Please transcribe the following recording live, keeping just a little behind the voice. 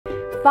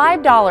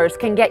$5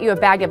 can get you a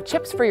bag of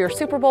chips for your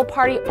Super Bowl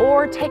party,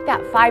 or take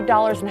that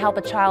 $5 and help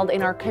a child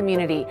in our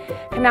community.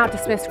 Come out to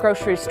Smith's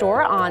Grocery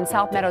Store on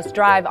South Meadows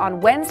Drive on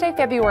Wednesday,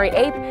 February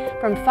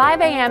 8th from 5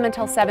 a.m.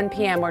 until 7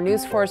 p.m. where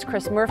News 4's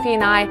Chris Murphy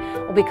and I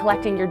will be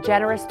collecting your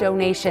generous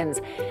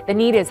donations. The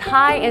need is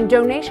high and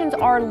donations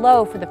are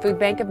low for the Food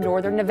Bank of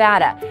Northern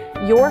Nevada.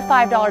 Your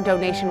 $5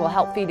 donation will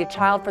help feed a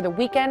child for the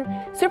weekend.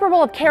 Super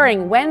Bowl of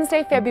Caring,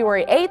 Wednesday,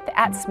 February 8th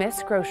at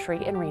Smith's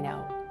Grocery in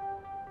Reno.